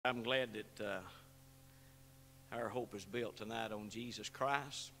I'm glad that our hope is built tonight on Jesus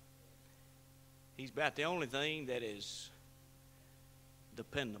Christ. He's about the only thing that is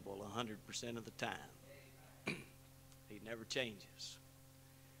dependable 100% of the time. He never changes.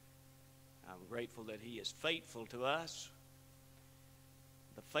 I'm grateful that He is faithful to us.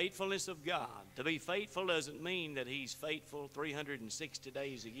 The faithfulness of God. To be faithful doesn't mean that He's faithful 360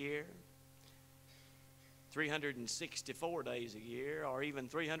 days a year, 364 days a year, or even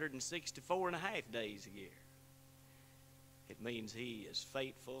 364 and a half days a year. It means He is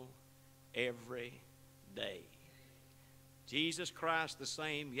faithful every day. Jesus Christ the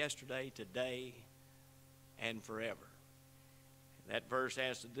same yesterday, today, and forever. And that verse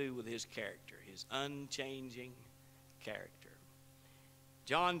has to do with His character, His unchanging character.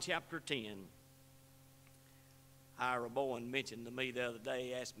 John chapter 10. Ira Bowen mentioned to me the other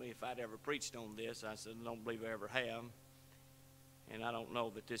day, asked me if I'd ever preached on this. I said, I don't believe I ever have. And I don't know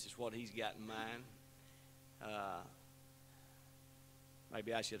that this is what he's got in mind.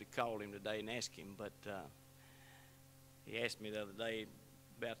 Maybe I should have called him today and asked him, but he asked me the other day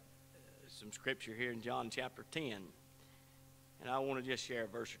about some scripture here in John chapter 10. And I want to just share a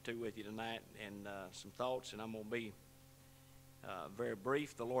verse or two with you tonight and some thoughts, and I'm going to be very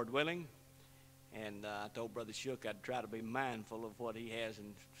brief, the Lord willing. And I told Brother Shook I'd try to be mindful of what he has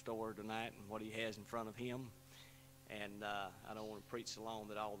in store tonight and what he has in front of him. And I don't want to preach so long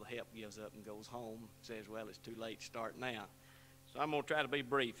that all the help gives up and goes home, says, well, it's too late to start now. So I'm going to try to be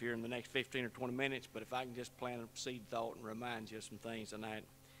brief here in the next 15 or 20 minutes, but if I can just plant a seed thought and remind you of some things tonight,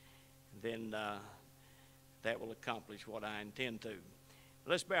 then that will accomplish what I intend to.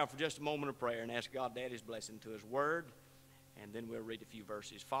 Let's bow for just a moment of prayer and ask God to add His blessing to His Word. And then we'll read a few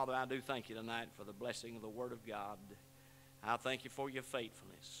verses. Father, I do thank you tonight for the blessing of the Word of God. I thank you for your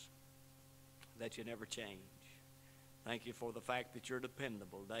faithfulness, that you never change. Thank you for the fact that you're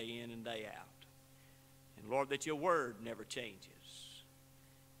dependable day in and day out. And, Lord, that your Word never changes.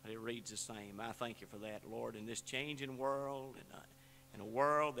 It reads the same. I thank you for that, Lord, in this changing world, in a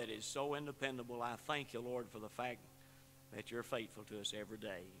world that is so independable. I thank you, Lord, for the fact that you're faithful to us every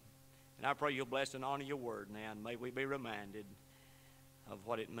day. And I pray you'll bless and honor your word now, and may we be reminded of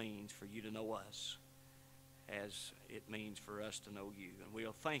what it means for you to know us as it means for us to know you. And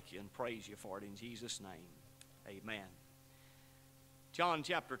we'll thank you and praise you for it in Jesus' name. Amen. John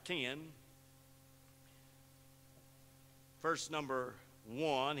chapter 10, verse number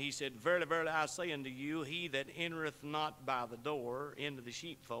 1, he said, Verily, verily, I say unto you, he that entereth not by the door into the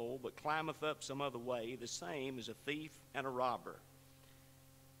sheepfold, but climbeth up some other way, the same is a thief and a robber.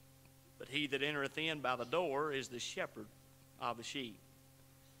 But he that entereth in by the door is the shepherd of the sheep.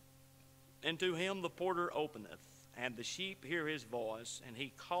 And to him the porter openeth, and the sheep hear his voice, and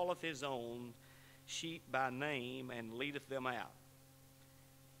he calleth his own sheep by name, and leadeth them out.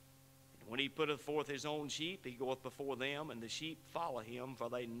 And when he putteth forth his own sheep, he goeth before them, and the sheep follow him, for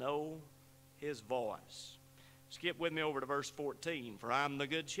they know his voice. Skip with me over to verse 14. For I am the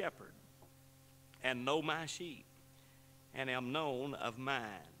good shepherd, and know my sheep, and am known of mine.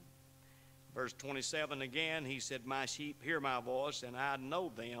 Verse 27 again, he said, My sheep hear my voice, and I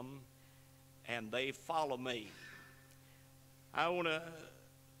know them, and they follow me. I want to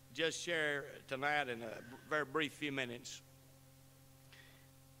just share tonight in a very brief few minutes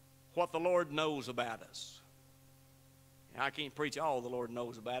what the Lord knows about us. I can't preach all the Lord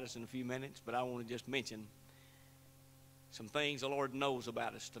knows about us in a few minutes, but I want to just mention some things the Lord knows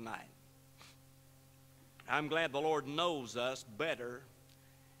about us tonight. I'm glad the Lord knows us better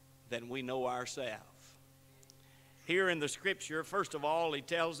than we know ourselves. Here in the scripture, first of all, he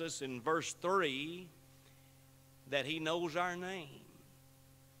tells us in verse 3 that he knows our name.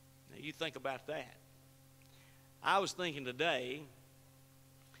 Now you think about that. I was thinking today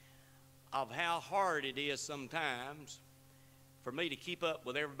of how hard it is sometimes for me to keep up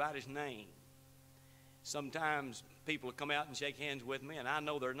with everybody's name. Sometimes people come out and shake hands with me, and I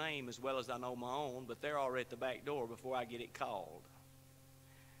know their name as well as I know my own, but they're already at the back door before I get it called,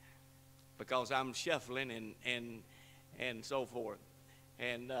 because I'm shuffling and so forth.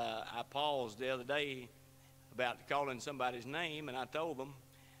 And I paused the other day about calling somebody's name, and I told them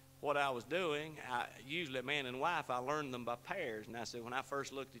what I was doing. Usually a man and wife, I learned them by pairs. And I said, when I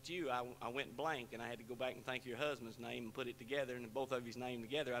first looked at you, I went blank, and I had to go back and think your husband's name and put it together, and both of you's name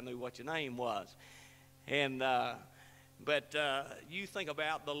together, I knew what your name was. And but you think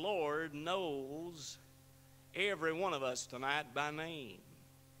about the Lord knows every one of us tonight by name.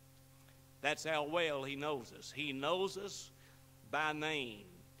 That's how well he knows us. He knows us by name.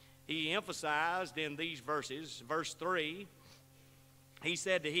 He emphasized in these verses, verse 3, he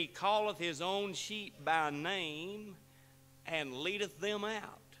said that he calleth his own sheep by name and leadeth them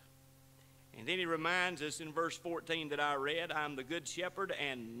out. And then he reminds us in verse 14 that I read, I am the good shepherd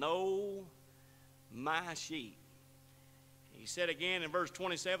and know my sheep. He said again in verse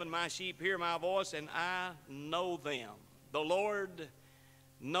 27, my sheep hear my voice and I know them. The Lord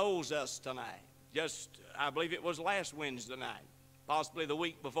knows us tonight. Just, I believe it was last Wednesday night, possibly the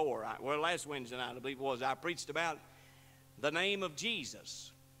week before. Last Wednesday night, I believe it was. I preached about the name of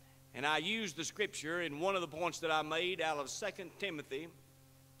Jesus. And I used the scripture in one of the points that I made out of 2 Timothy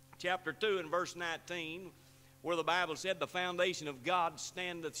chapter 2 and verse 19, where the Bible said, the foundation of God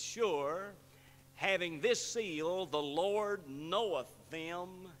standeth sure, having this seal, the Lord knoweth them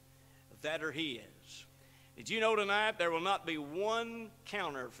that are his. Did you know tonight there will not be one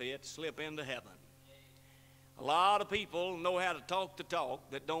counterfeit slip into heaven? A lot of people know how to talk the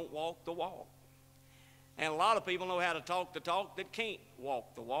talk that don't walk the walk. And a lot of people know how to talk the talk that can't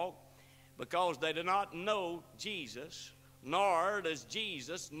walk the walk because they do not know Jesus, nor does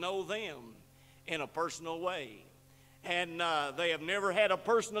Jesus know them in a personal way. And they have never had a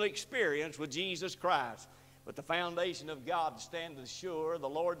personal experience with Jesus Christ. But the foundation of God standeth sure, the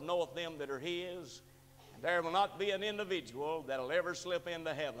Lord knoweth them that are his. And there will not be an individual that will ever slip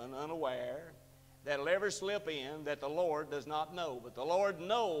into heaven unaware, that will ever slip in that the Lord does not know. But the Lord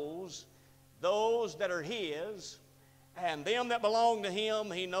knows those that are his, and them that belong to him,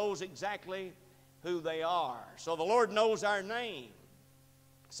 he knows exactly who they are. So the Lord knows our name.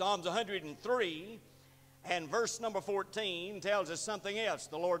 Psalms 103 and verse number 14 tells us something else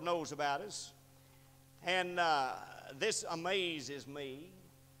the Lord knows about us. And this amazes me.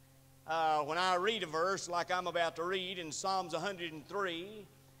 When I read a verse like I'm about to read in Psalms 103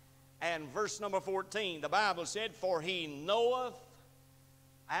 and verse number 14, the Bible said, for he knoweth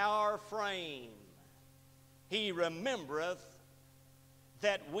our frame. He remembereth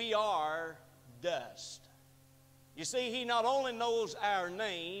that we are dust. You see, he not only knows our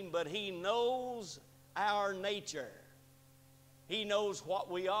name, but he knows our nature. He knows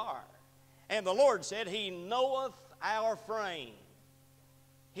what we are. And the Lord said, he knoweth our frame.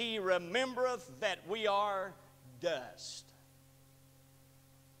 He remembereth that we are dust.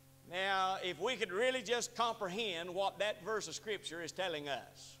 Now, if we could really just comprehend what that verse of Scripture is telling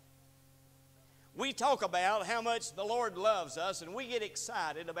us. We talk about how much the Lord loves us, and we get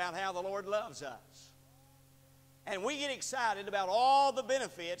excited about how the Lord loves us. And we get excited about all the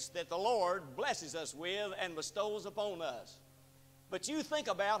benefits that the Lord blesses us with and bestows upon us. But you think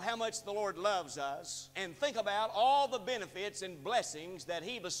about how much the Lord loves us, and think about all the benefits and blessings that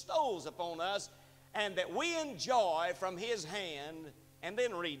he bestows upon us and that we enjoy from his hand, and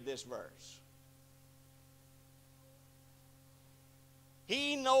then read this verse.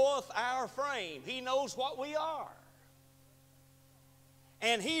 He knoweth our frame. He knows what we are.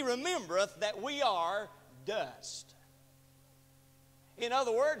 And he remembereth that we are dust. In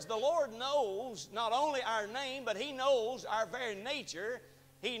other words, the Lord knows not only our name, but he knows our very nature.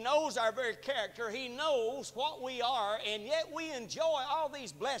 He knows our very character. He knows what we are, and yet we enjoy all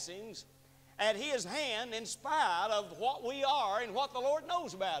these blessings at his hand in spite of what we are and what the Lord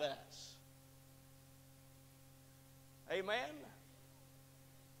knows about us. Amen?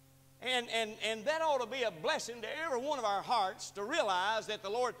 And that ought to be a blessing to every one of our hearts to realize that the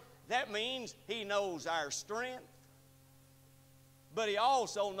Lord, that means he knows our strength, but he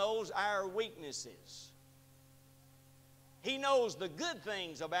also knows our weaknesses. He knows the good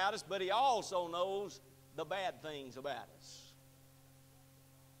things about us, but he also knows the bad things about us.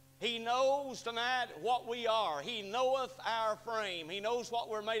 He knows tonight what we are. He knoweth our frame. He knows what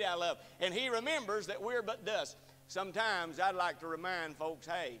we're made out of. And he remembers that we're but dust. Sometimes I'd like to remind folks,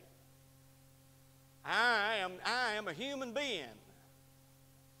 hey, I am a human being.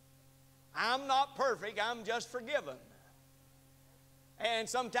 I'm not perfect. I'm just forgiven. And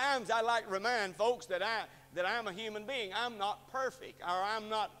sometimes I like to remind folks that I'm a human being. I'm not perfect, or I'm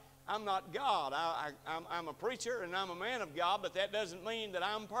not God. I'm a preacher and I'm a man of God, but that doesn't mean that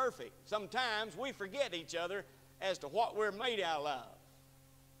I'm perfect. Sometimes we forget each other as to what we're made out of.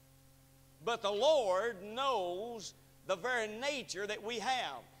 But the Lord knows the very nature that we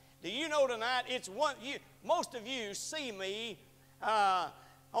have. Do you know tonight, most of you see me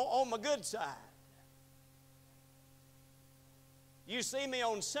on my good side. You see me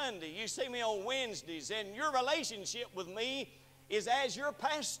on Sunday. You see me on Wednesdays. And your relationship with me is as your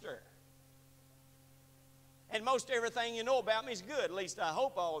pastor. And most everything you know about me is good. At least I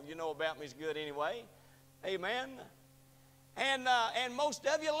hope all of you know about me is good anyway. Amen. And most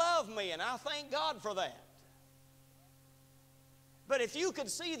of you love me, and I thank God for that. But if you could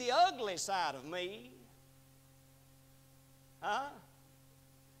see the ugly side of me,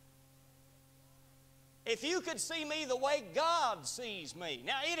 If you could see me the way God sees me.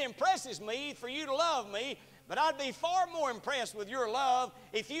 Now, it impresses me for you to love me, but I'd be far more impressed with your love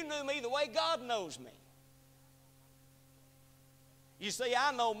if you knew me the way God knows me. You see,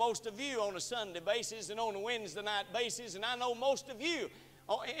 I know most of you on a Sunday basis and on a Wednesday night basis, and I know most of you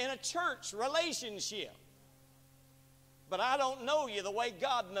in a church relationship. But I don't know you the way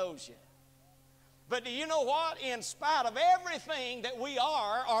God knows you. But do you know what? In spite of everything that we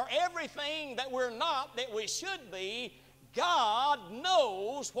are or everything that we're not that we should be, God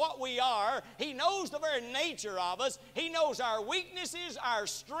knows what we are. He knows the very nature of us. He knows our weaknesses, our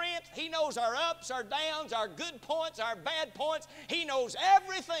strength. He knows our ups, our downs, our good points, our bad points. He knows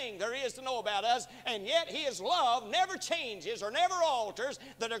everything there is to know about us, and yet His love never changes or never alters.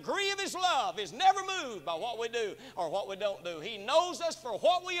 The degree of His love is never moved by what we do or what we don't do. He knows us for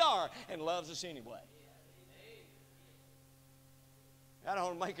what we are and loves us anyway. That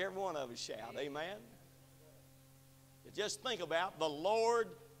ought to make every one of us shout, amen. Just think about, the Lord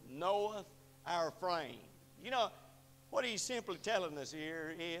knoweth our frame. You know, what He's simply telling us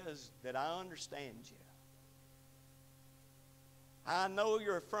here is that I understand you. I know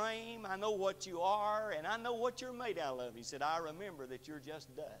your frame, I know what you are, and I know what you're made out of. He said, I remember that you're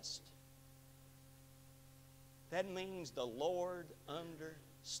just dust. That means the Lord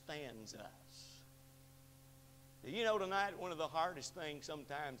understands us. You know, tonight, one of the hardest things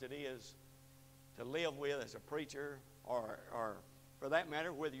sometimes it is to live with as a preacher, or for that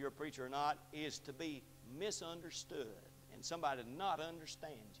matter, whether you're a preacher or not, is to be misunderstood and somebody not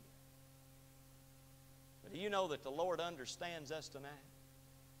understand you. But do you know that the Lord understands us tonight?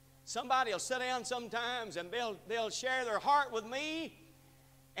 Somebody will sit down sometimes and they'll share their heart with me,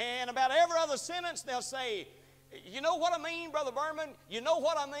 and about every other sentence they'll say, you know what I mean, Brother Burman? You know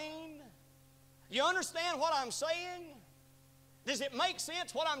what I mean? You understand what I'm saying? Does it make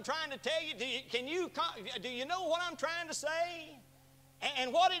sense what I'm trying to tell you? Do you know what I'm trying to say?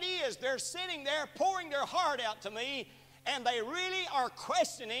 And what it is, they're sitting there pouring their heart out to me, and they really are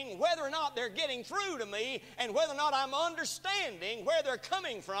questioning whether or not they're getting through to me and whether or not I'm understanding where they're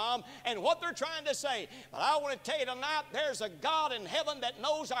coming from and what they're trying to say. But I want to tell you tonight, there's a God in heaven that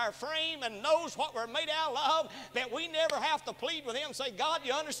knows our frame and knows what we're made out of, that we never have to plead with Him and say, God,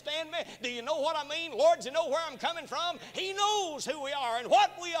 you understand me? Do you know what I mean? Lord, do you know where I'm coming from? He knows who we are and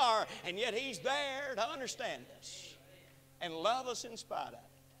what we are, and yet He's there to understand us and love us in spite of it.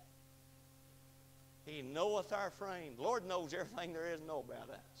 He knoweth our frame. The Lord knows everything there is to know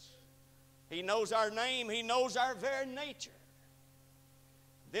about us. He knows our name. He knows our very nature.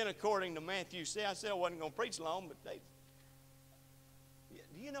 Then according to Matthew 6, I said I wasn't going to preach long, but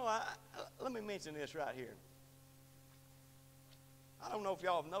you know, let me mention this right here. I don't know if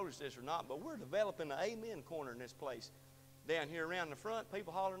y'all have noticed this or not, but we're developing an amen corner in this place. Down here around the front,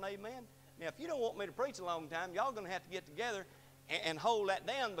 people hollering amen. Now, if you don't want me to preach a long time, y'all going to have to get together and hold that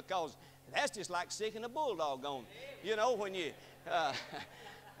down, because that's just like sicking a bulldog on. You know, when you,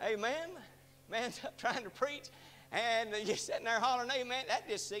 amen, man's up trying to preach, and you're sitting there hollering, amen, that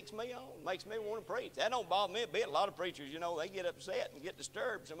just sicks me on, makes me want to preach. That don't bother me a bit. A lot of preachers, you know, they get upset and get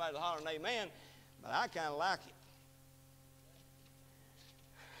disturbed. Somebody's hollering, amen, but I kind of like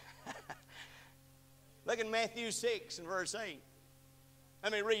it. Look at Matthew 6 and verse 8.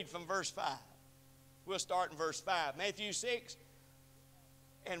 Let me read from verse 5. We'll start in verse 5. Matthew 6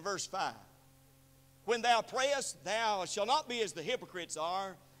 and verse 5. When thou prayest, thou shalt not be as the hypocrites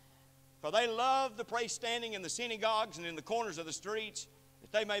are, for they love to pray standing in the synagogues and in the corners of the streets,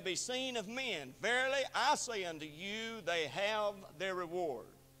 that they may be seen of men. Verily, I say unto you, they have their reward.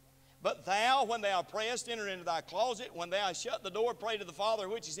 But thou, when thou prayest, enter into thy closet. When thou hast shut the door, pray to the Father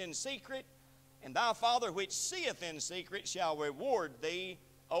which is in secret, and thy Father which seeth in secret shall reward thee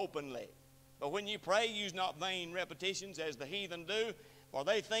openly. But when you pray, use not vain repetitions as the heathen do, for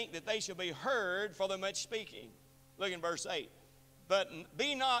they think that they shall be heard for their much speaking. Look in verse 8. But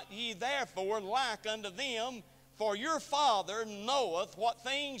be not ye therefore like unto them, for your Father knoweth what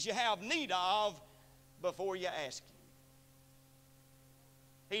things you have need of before you ask Him.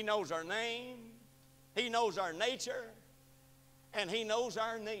 He knows our name, He knows our nature, and He knows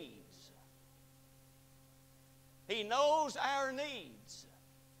our needs. He knows our needs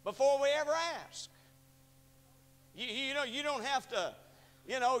before we ever ask. You know, you don't have to,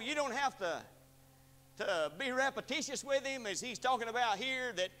 you don't have to be repetitious with Him, as He's talking about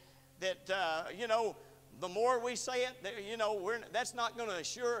here, that the more we say it, that's not going to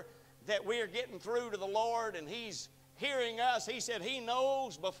assure that we're getting through to the Lord and He's hearing us. He said He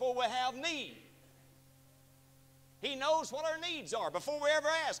knows before we have need. He knows what our needs are before we ever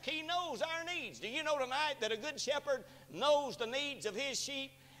ask. He knows our needs. Do you know tonight that a good shepherd knows the needs of his sheep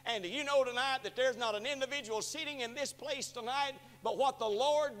And do you know tonight that there's not an individual sitting in this place tonight, but what the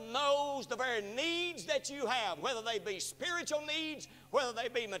Lord knows, the very needs that you have, whether they be spiritual needs, whether they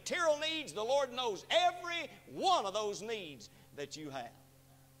be material needs, the Lord knows every one of those needs that you have.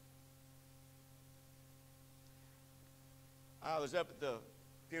 I was up at the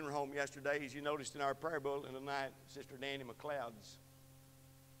funeral home yesterday. As you noticed in our prayer bulletin tonight, Sister Danny McLeod's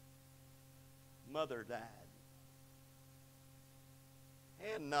mother died.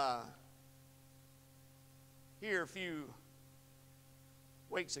 And here a few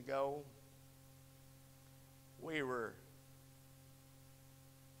weeks ago, we were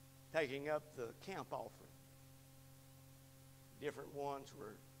taking up the camp offering. Different ones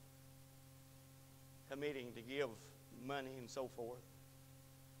were committing to give money and so forth.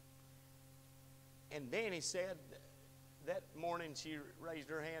 And Danny said that morning, she raised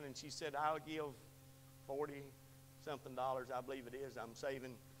her hand and she said, I'll give $40-something, I believe it is. I'm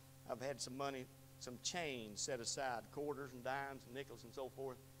saving. I've had some money, some change set aside, quarters and dimes and nickels and so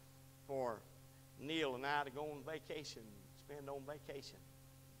forth, for Neil and I to go on vacation, spend on vacation.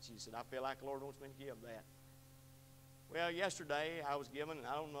 She said, I feel like the Lord wants me to give that. Well, yesterday I was given, and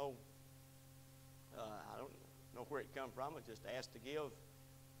I don't know where it come from. I just asked to give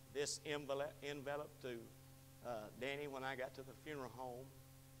this envelope to Danny when I got to the funeral home,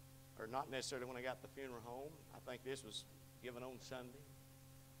 or not necessarily when I got to the funeral home. I think this was given on Sunday.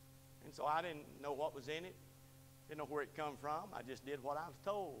 And so I didn't know what was in it, didn't know where it come from. I just did what I was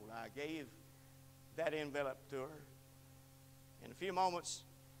told. I gave that envelope to her. In a few moments,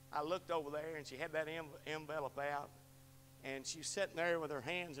 I looked over there, and she had that envelope out, and she was sitting there with her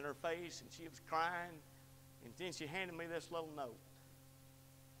hands in her face, and she was crying, and then she handed me this little note.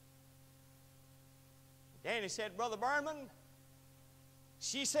 Danny said, Brother Burman,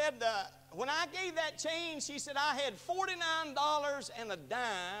 she said, when I gave that change, she said, I had $49 and a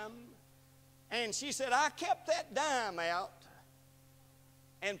dime, and she said, I kept that dime out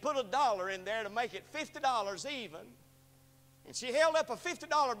and put $1 in there to make it $50 even. And she held up a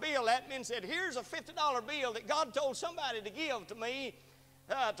 $50 bill at me and said, here's a $50 bill that God told somebody to give to me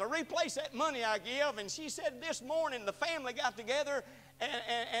to replace that money I give. And she said this morning the family got together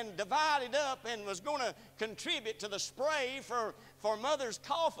and divided up and was going to contribute to the spray for Mother's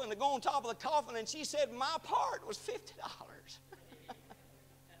coffin to go on top of the coffin. And she said my part was $50.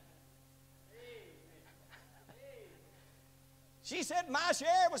 She said my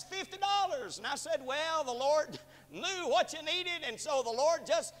share was $50. And I said, well, the Lord knew what you needed, and so the Lord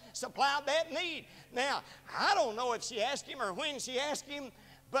just supplied that need. Now, I don't know if she asked him or when she asked him,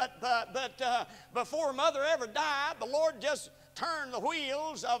 but before Mother ever died, the Lord just turned the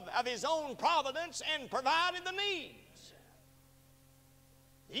wheels of his own providence and provided the needs.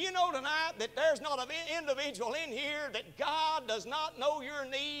 You know tonight that there's not an individual in here that God does not know your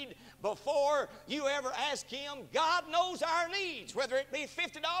need before you ever ask Him. God knows our needs, whether it be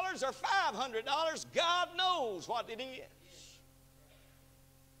 $50 or $500, God knows what it is.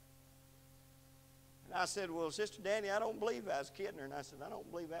 And I said, well, Sister Danny, I don't believe I was kidding her. And I said, I don't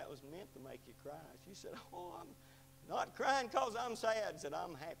believe that was meant to make you cry. She said, oh, I'm not crying because I'm sad. I said,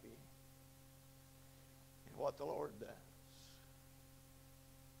 I'm happy in what the Lord does.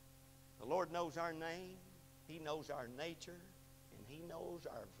 The Lord knows our name, He knows our nature, and He knows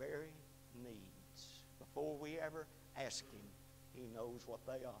our very needs. Before we ever ask Him, He knows what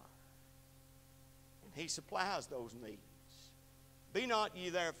they are. And He supplies those needs. Be not ye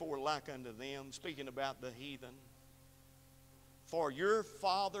therefore like unto them, speaking about the heathen. For your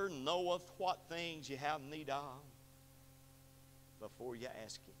Father knoweth what things ye have need of before you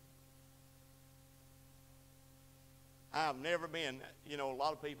ask Him. I've never been, a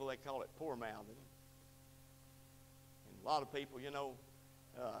lot of people, they call it poor mouthing. And a lot of people,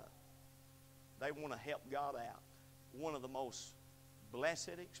 they want to help God out. One of the most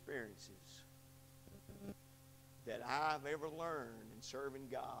blessed experiences that I've ever learned in serving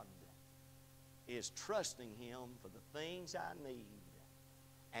God is trusting Him for the things I need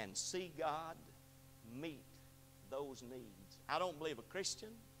and see God meet those needs. I don't believe a Christian.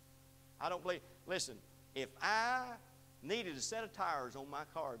 Listen, if I needed a set of tires on my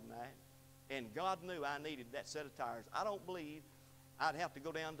car tonight, and God knew I needed that set of tires, I don't believe I'd have to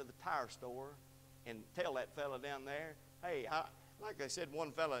go down to the tire store and tell that fella down there, hey, like I said,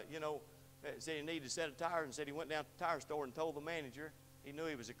 one fella, said he needed a set of tires, and said he went down to the tire store and told the manager, he knew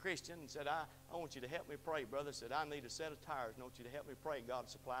he was a Christian, and said, I want you to help me pray, brother. Said, I need a set of tires, and I want you to help me pray God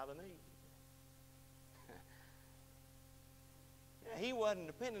supply the need. He wasn't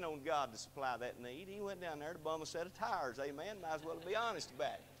depending on God to supply that need. He went down there to bum a set of tires. Amen. Might as well be honest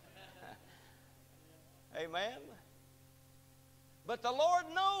about it. Amen. But the Lord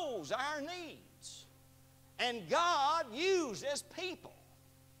knows our needs. And God uses people.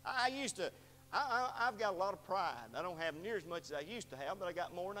 I've got a lot of pride. I don't have near as much as I used to have, but I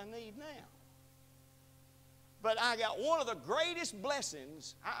got more than I need now. But I got one of the greatest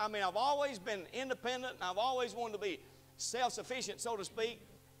blessings. I've always been independent, and I've always wanted to be self-sufficient, so to speak.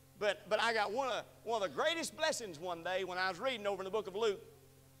 But I got one of the greatest blessings one day when I was reading over in the book of Luke.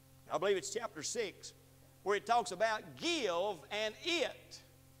 I believe it's chapter 6, where it talks about give, and it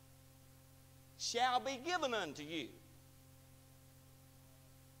shall be given unto you.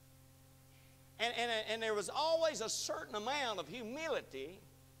 And there was always a certain amount of humility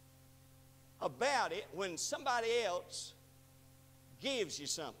about it when somebody else gives you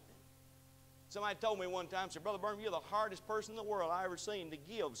something. Somebody told me one time, said, Brother Burman, you're the hardest person in the world I ever seen to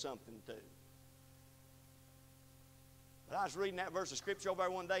give something to. But I was reading that verse of Scripture over there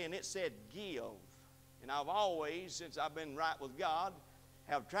one day, and it said give. And I've always, since I've been right with God,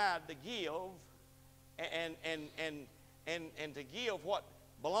 have tried to give and to give what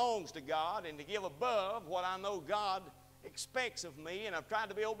belongs to God and to give above what I know God expects of me, and I've tried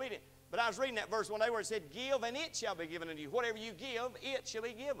to be obedient. But I was reading that verse one day where it said, give and it shall be given unto you. Whatever you give, it shall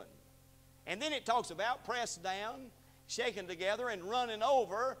be given. And then it talks about pressed down, shaken together, and running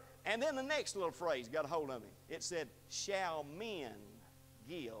over. And then the next little phrase got a hold of me. It said, shall men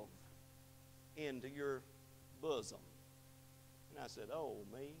give into your bosom? And I said, oh,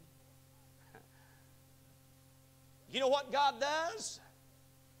 me. You know what God does?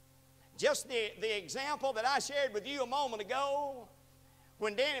 Just the example that I shared with you a moment ago,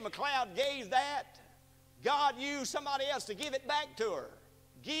 when Danny McLeod gave that, God used somebody else to give it back to her.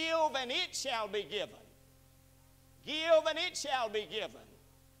 Give and it shall be given. Give and it shall be given.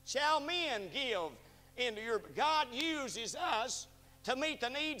 Shall men give into your... God uses us to meet the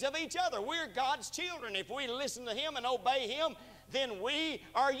needs of each other. We're God's children. If we listen to Him and obey Him, then we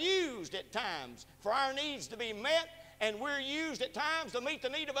are used at times for our needs to be met, and we're used at times to meet the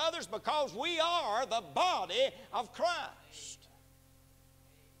need of others because we are the body of Christ.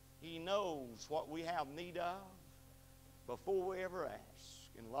 He knows what we have need of before we ever ask.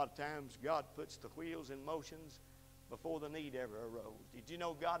 And a lot of times God puts the wheels in motions before the need ever arose. Did you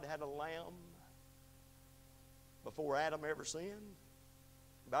know God had a lamb before Adam ever sinned?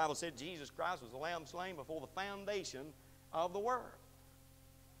 The Bible said Jesus Christ was a lamb slain before the foundation of the world.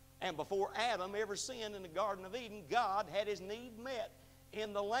 And before Adam ever sinned in the Garden of Eden, God had His need met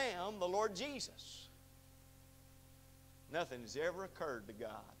in the Lamb, the Lord Jesus. Nothing has ever occurred to God.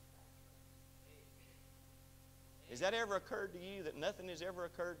 Has that ever occurred to you, that nothing has ever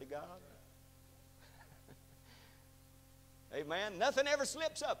occurred to God? Amen. Nothing ever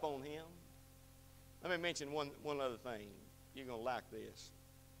slips up on Him. Let me mention one other thing. You're going to like this.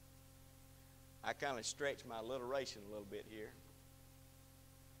 I kind of stretch my alliteration a little bit here.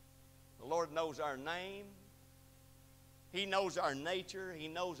 The Lord knows our name. He knows our nature. He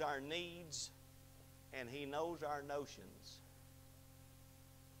knows our needs. And He knows our notions.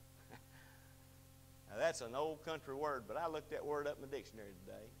 Now, that's an old country word, but I looked that word up in the dictionary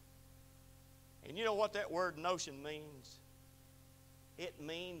today. And you know what that word notion means? It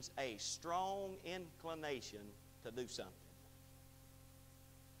means a strong inclination to do something.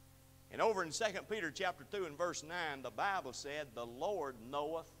 And over in 2 Peter chapter 2 and verse 9, the Bible said, the Lord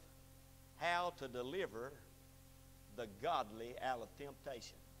knoweth how to deliver the godly out of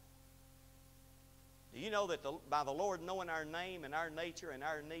temptation. Do you know that by the Lord knowing our name and our nature and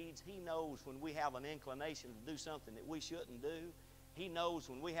our needs, He knows when we have an inclination to do something that we shouldn't do. He knows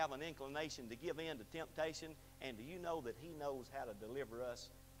when we have an inclination to give in to temptation. And do you know that He knows how to deliver us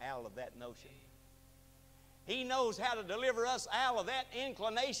out of that notion? He knows how to deliver us out of that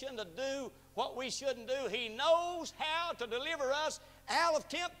inclination to do what we shouldn't do. He knows how to deliver us out of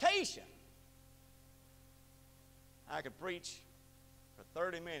temptation. I could preach for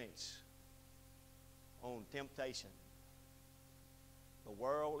 30 minutes on temptation. The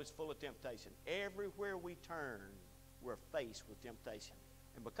world is full of temptation. Everywhere we turn, we're faced with temptation.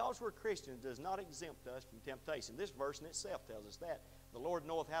 And because we're Christians, it does not exempt us from temptation. This verse in itself tells us that. The Lord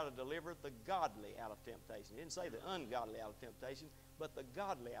knoweth how to deliver the godly out of temptation. It didn't say the ungodly out of temptation, but the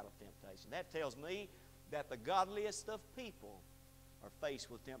godly out of temptation. That tells me that the godliest of people are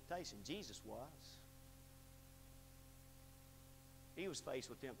faced with temptation. Jesus was. He was faced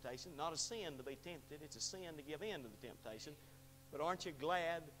with temptation. Not a sin to be tempted. It's a sin to give in to the temptation. But aren't you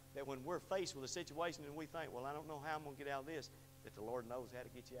glad that when we're faced with a situation and we think, well, I don't know how I'm going to get out of this, that the Lord knows how to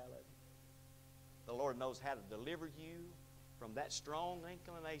get you out of it? The Lord knows how to deliver you from that strong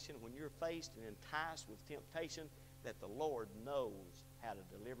inclination when you're faced and enticed with temptation, that the Lord knows how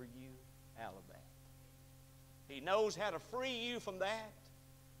to deliver you out of that. He knows how to free you from that.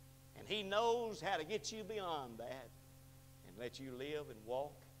 And He knows how to get you beyond that and let you live and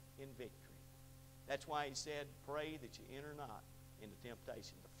walk in victory. That's why He said, pray that you enter not into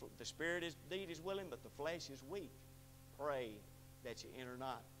temptation. The spirit indeed is willing, but the flesh is weak. Pray that you enter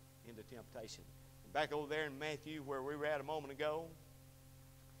not into temptation. And back over there in Matthew where we were at a moment ago,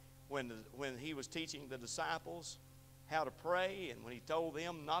 when He was teaching the disciples how to pray, and when He told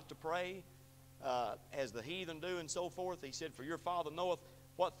them not to pray as the heathen do and so forth, He said, for your Father knoweth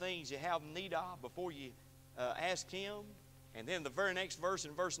what things you have need of before you ask Him. And then the very next verse,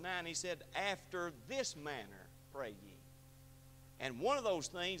 in verse 9, He said, after this manner pray ye. And one of those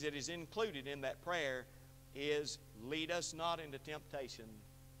things that is included in that prayer is, lead us not into temptation,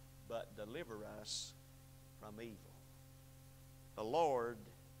 but deliver us from evil. The Lord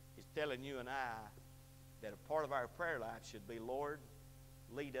is telling you and I that a part of our prayer life should be, Lord,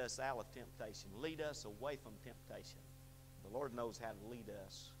 lead us out of temptation. Lead us away from temptation. The Lord knows how to lead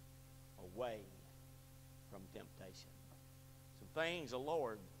us away from temptation. Some things the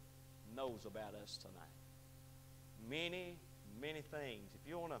Lord knows about us tonight. Many, many things. If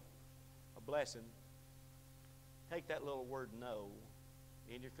you want a blessing, take that little word "know"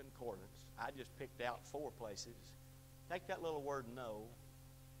 in your concordance. I just picked out 4 places. Take that little word "know"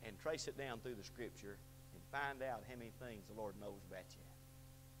 and trace it down through the Scripture and find out how many things the Lord knows about you.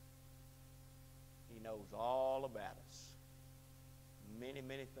 He knows all about us. Many,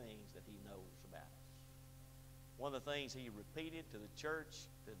 many things that He knows about us. One of the things He repeated to the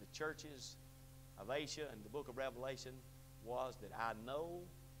churches of Asia in the book of Revelation was that I know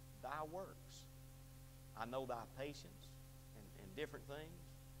thy works. I know thy patience and different things.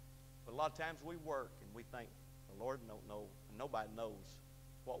 But a lot of times we work and we think the Lord don't know, and nobody knows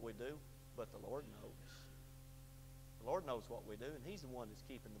what we do, but the Lord knows. The Lord knows what we do, and He's the one that's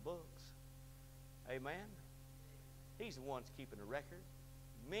keeping the books. Amen? He's the one that's keeping the record.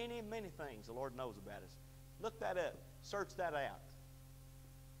 Many, many things the Lord knows about us. Look that up. Search that out.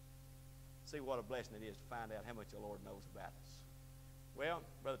 See what a blessing it is to find out how much the Lord knows about us. Well,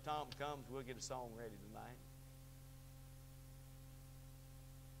 Brother Tom comes, we'll get a song ready tonight.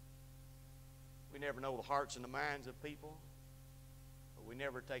 We never know the hearts and the minds of people, but we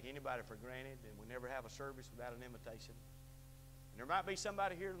never take anybody for granted, and we never have a service without an invitation. And there might be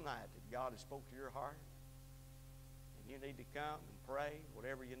somebody here tonight that God has spoke to your heart, and you need to come and pray,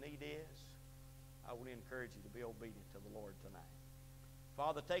 whatever your need is. I would encourage you to be obedient to the Lord tonight.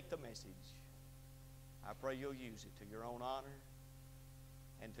 Father, take the message. I pray you'll use it to your own honor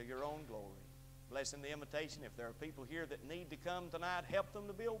and to your own glory. Blessing the invitation. If there are people here that need to come tonight, help them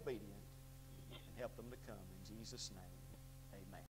to be obedient and help them to come in Jesus' name.